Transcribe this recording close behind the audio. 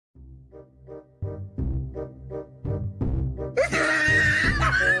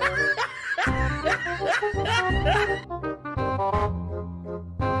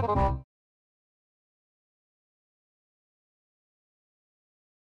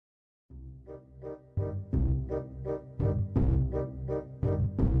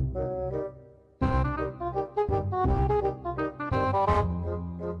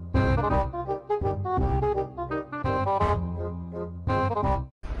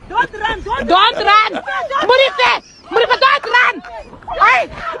Don't run! Murife! Murife, don't run! Hey!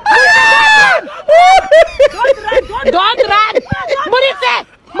 Don't run! Murife!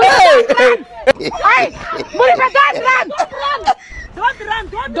 Murife, don't run! Hey! Murife, don't run! Don't run!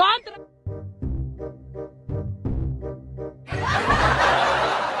 Don't run!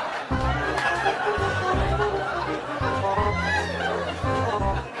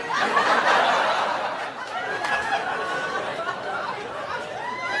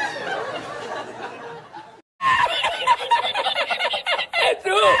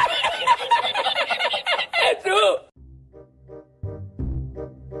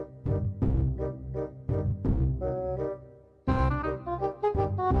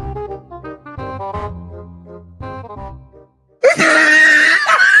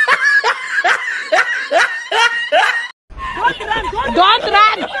 Don't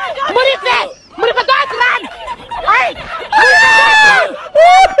run! Murife! Murife, don't run! Hey!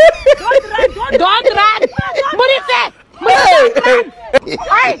 Don't run! Murife! Murife, don't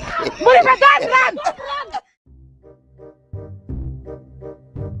run! Hey! Murife, don't run!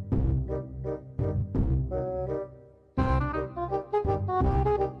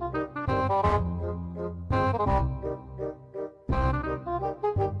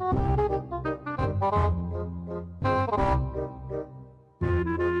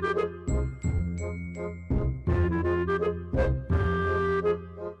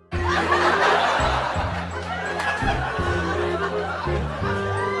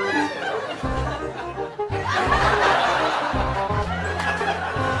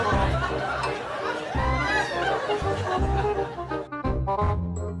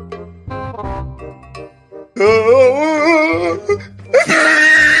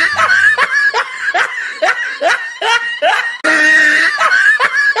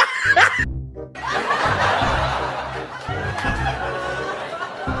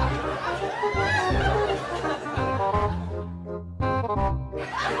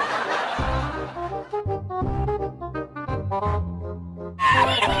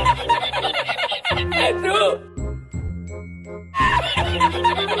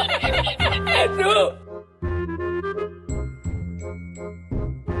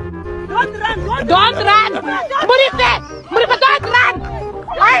 Don't run! Murife! Murife, don't run!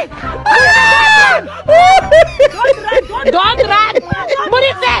 Hey! Don't run!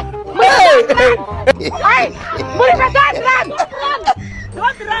 Murife! Murife, don't run! Hey! Murife, don't run!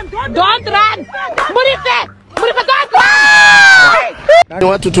 Don't run! Murife! Murife, don't run! Ni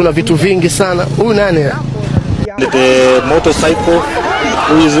watu tuna vitu vingi sana. Huyu nani? The motorcycle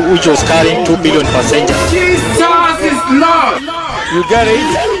which was carrying 2 million passengers. Jesus is Lord! You get it?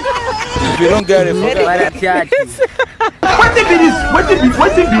 If you don't get it, What be this? What be this?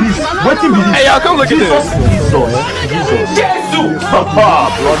 hey, y'all come look at this. Jesus! Papa,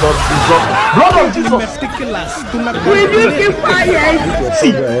 blood of Jesus. Will you keep quiet?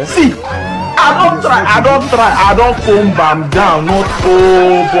 See. I don't phone bam down. Not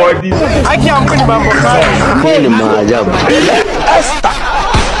boy this. I can't bring my Esther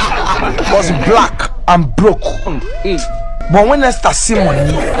was black and broke. But when Esther see money,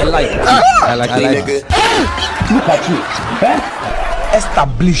 I like it. I like it. Look at you.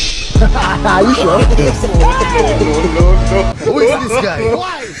 Establish. Are you sure? Who is this guy?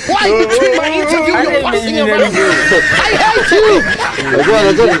 Why between my interview you're passing around? I hate you!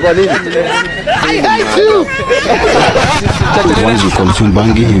 I hate you! Once you consume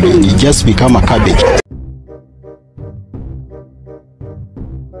bangi, you just become a cabbage.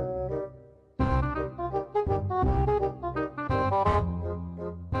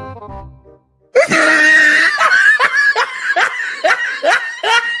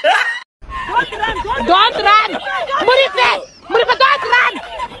 Don't run! Murife! Murife, don't run!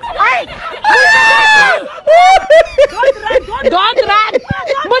 Hey! Don't run!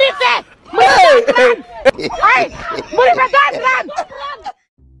 Murife! Murife, don't run! Hey! Murife, don't run!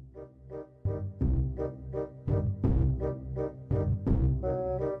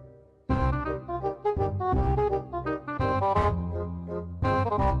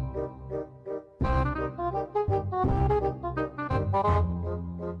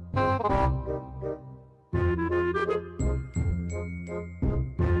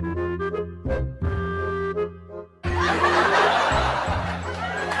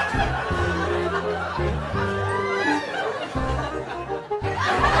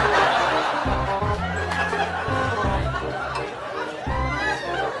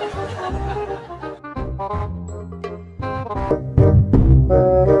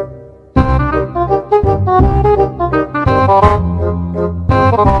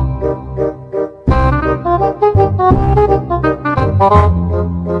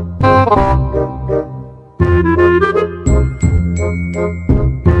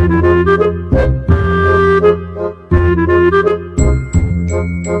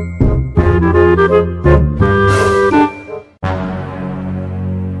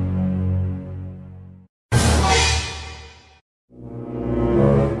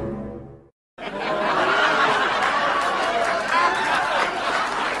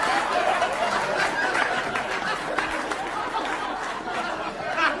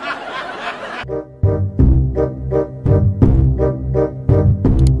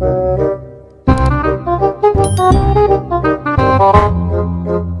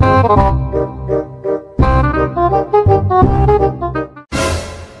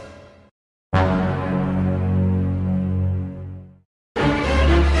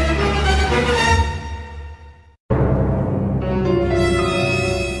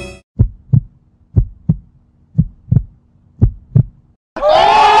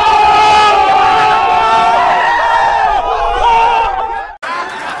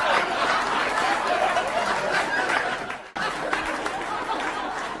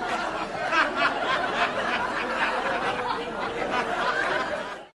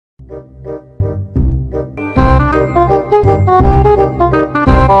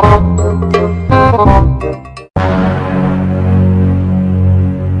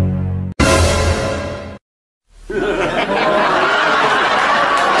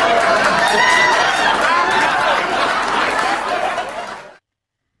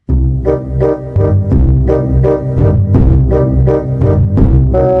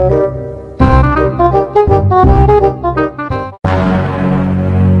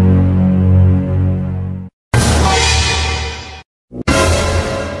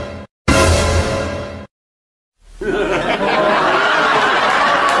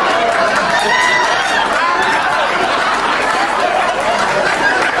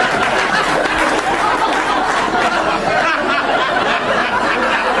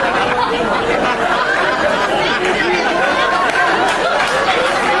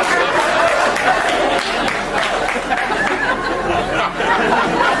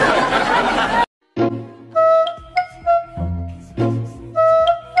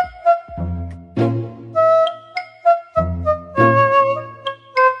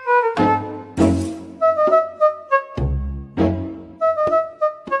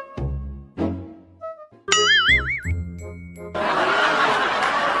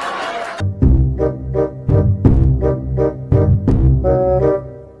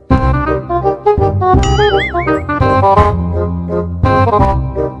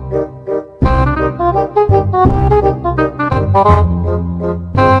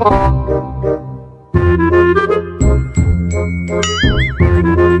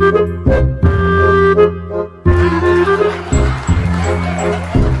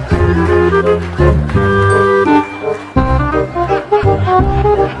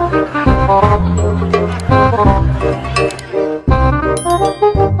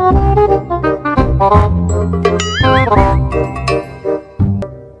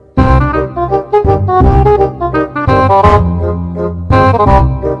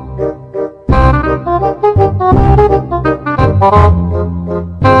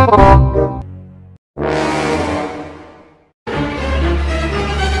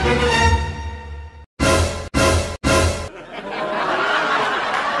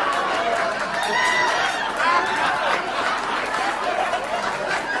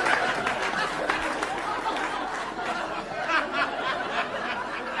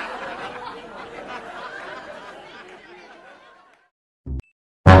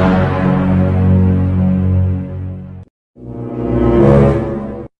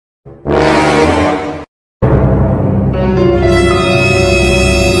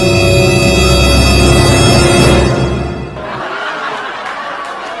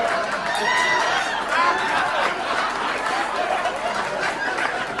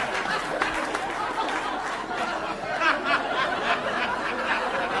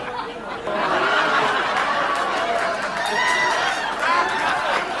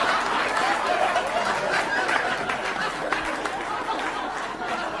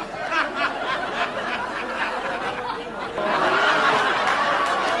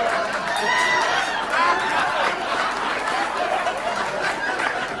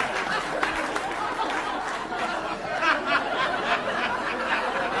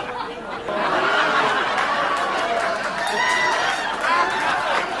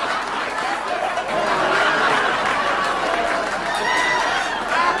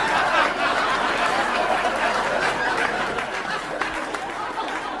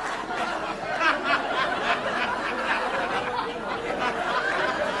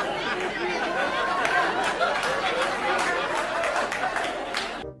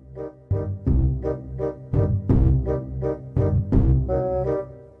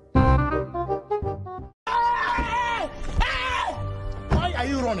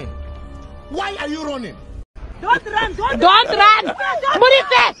 Why are you running? Don't run! Don't run!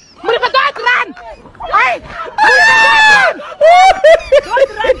 Murife! Murife, don't run! Hey! Murife, don't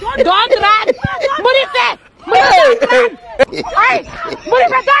run! Don't run! Murife! Murife, don't run! Hey!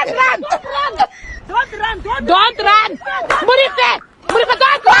 Murife, don't run! Don't run! Don't run! Murife! Murife,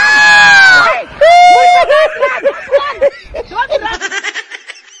 don't run! Hey! Murife, don't run! Don't run!